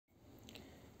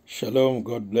Shalom.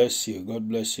 God bless you. God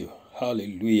bless you.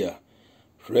 Hallelujah.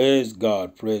 Praise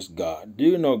God. Praise God. Do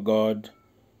you know God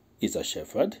is a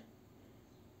shepherd?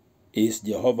 Is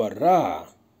Jehovah Ra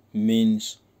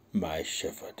means my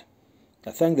shepherd.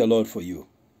 I thank the Lord for you.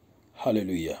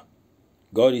 Hallelujah.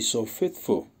 God is so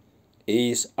faithful.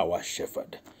 He is our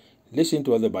shepherd. Listen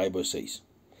to what the Bible says.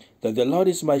 That the Lord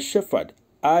is my shepherd,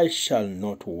 I shall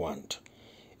not want.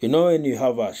 You know, when you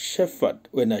have a shepherd,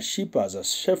 when a sheep has a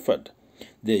shepherd,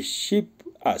 the sheep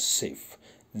are safe.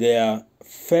 They are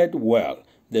fed well.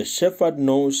 The shepherd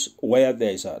knows where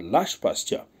there is a lush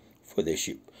pasture for the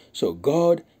sheep. So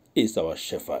God is our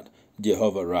shepherd,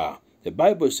 Jehovah Ra. The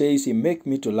Bible says he make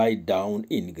me to lie down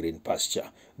in green pasture.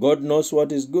 God knows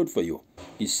what is good for you.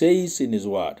 He says in his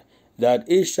word that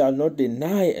he shall not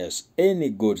deny us any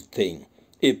good thing.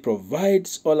 He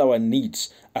provides all our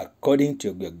needs according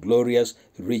to the glorious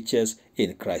riches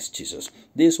in Christ Jesus.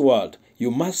 This world, you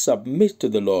must submit to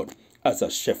the Lord as a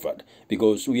shepherd,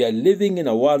 because we are living in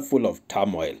a world full of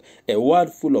turmoil, a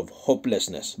world full of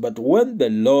hopelessness. But when the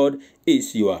Lord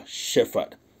is your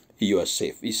shepherd, you are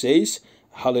safe. He says,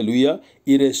 hallelujah,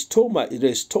 he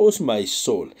restores my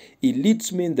soul. He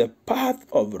leads me in the path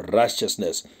of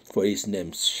righteousness for his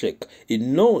name's sake. He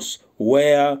knows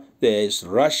where there is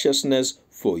righteousness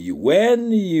for you.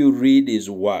 When you read his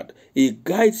word, he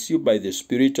guides you by the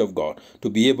Spirit of God to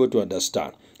be able to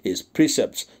understand his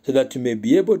precepts so that you may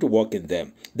be able to walk in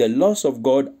them. The laws of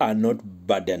God are not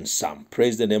burdensome.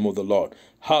 Praise the name of the Lord.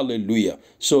 Hallelujah.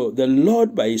 So the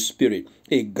Lord by his Spirit,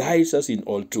 he guides us in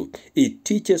all truth. He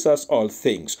teaches us all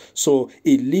things. So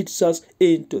he leads us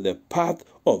into the path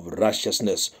of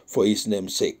righteousness for his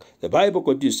name's sake. The Bible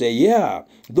continues to say, yeah,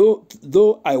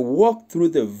 though I walk through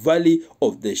the valley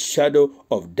of the shadow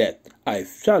of death, I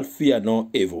shall fear no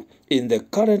evil. In the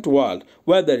current world,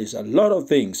 where there is a lot of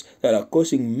things that are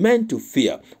causing men to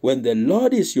fear, when the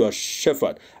Lord is your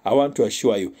shepherd, I want to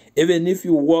assure you, even if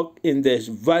you walk in the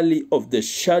valley of the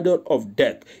shadow of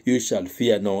death, you shall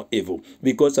fear no evil,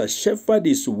 because a shepherd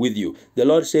is with you. The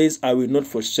Lord says, I will not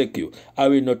forsake you. I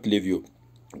will not leave you.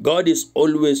 God is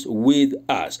always with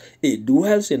us. He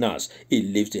dwells in us. He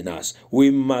lives in us.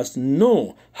 We must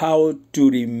know how to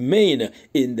remain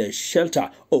in the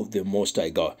shelter of the Most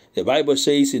High God. The Bible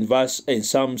says in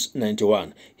Psalms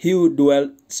 91, he who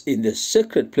dwells in the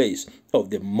sacred place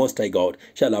of the Most High God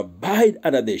shall abide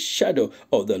under the shadow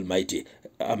of the Almighty.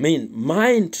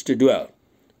 Mind to dwell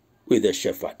with the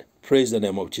shepherd. Praise the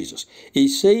name of Jesus. He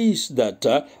says that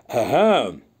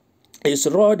his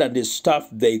rod and his staff,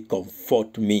 they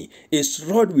comfort me. His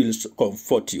rod will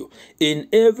comfort you. In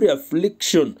every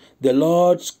affliction, the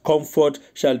Lord's comfort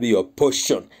shall be your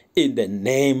portion in the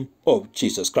name of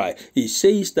Jesus Christ. He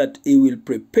says that he will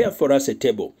prepare for us a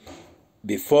table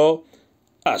before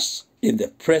us in the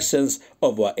presence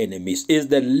of our enemies. Is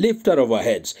the lifter of our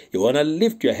heads. You want to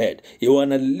lift your head. You want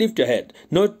to lift your head.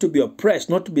 Not to be oppressed,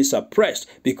 not to be suppressed,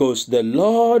 because the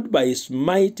Lord by his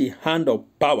mighty hand of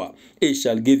power, he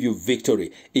shall give you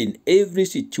victory in every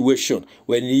situation.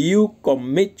 When you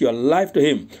commit your life to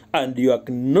him and you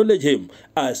acknowledge him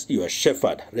as your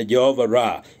shepherd, Jehovah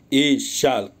Ra, he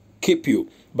shall keep you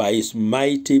by his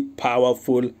mighty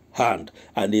powerful hand,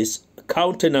 and his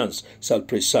countenance shall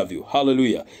preserve you.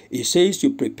 Hallelujah. He says, you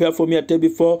prepare for me a table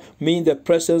before me in the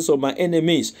presence of my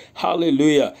enemies.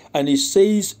 Hallelujah. And he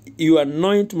says, you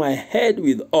anoint my head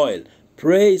with oil.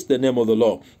 Praise the name of the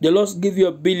Lord. The Lord give you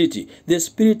ability. The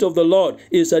Spirit of the Lord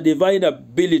is a divine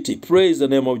ability. Praise the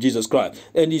name of Jesus Christ.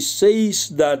 And he says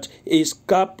that his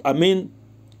cup,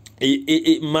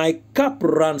 my cup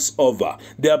runs over.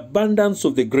 The abundance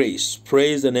of the grace.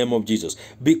 Praise the name of Jesus.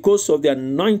 Because of the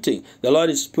anointing the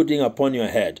Lord is putting upon your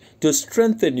head to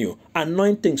strengthen you.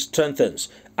 Anointing strengthens.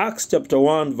 Acts chapter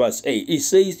 1 verse 8. It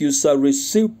says you shall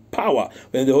receive power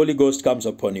when the Holy Ghost comes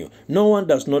upon you. No one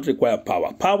does not require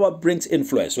power. Power brings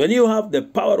influence. When you have the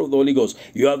power of the Holy Ghost,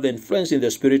 you have the influence in the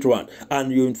spirit world,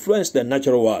 and you influence the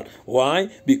natural world.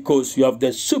 Why? Because you have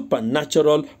the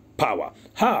supernatural power.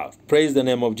 Praise the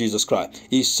name of Jesus Christ.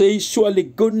 He says, surely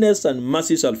goodness and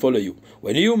mercy shall follow you.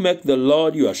 When you make the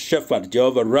Lord your shepherd,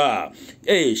 Jehovah Ra,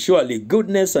 surely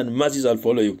goodness and mercy shall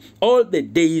follow you all the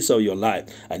days of your life,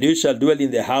 and you shall dwell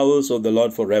in the house of the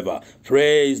Lord forever.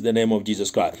 Praise the name of Jesus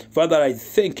Christ. Father, I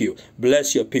thank you.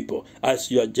 Bless your people.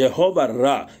 As your Jehovah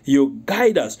Ra, you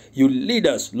guide us, you lead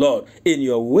us, Lord, in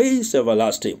your ways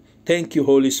everlasting. Thank you,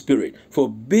 Holy Spirit, for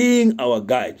being our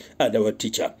guide and our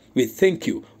teacher. We thank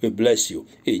you. We bless you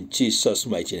in Jesus'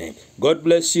 mighty name. God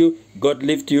bless you. God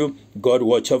lift you. God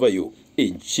watch over you.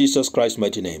 In Jesus Christ's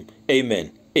mighty name.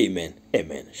 Amen. Amen.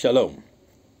 Amen. Shalom.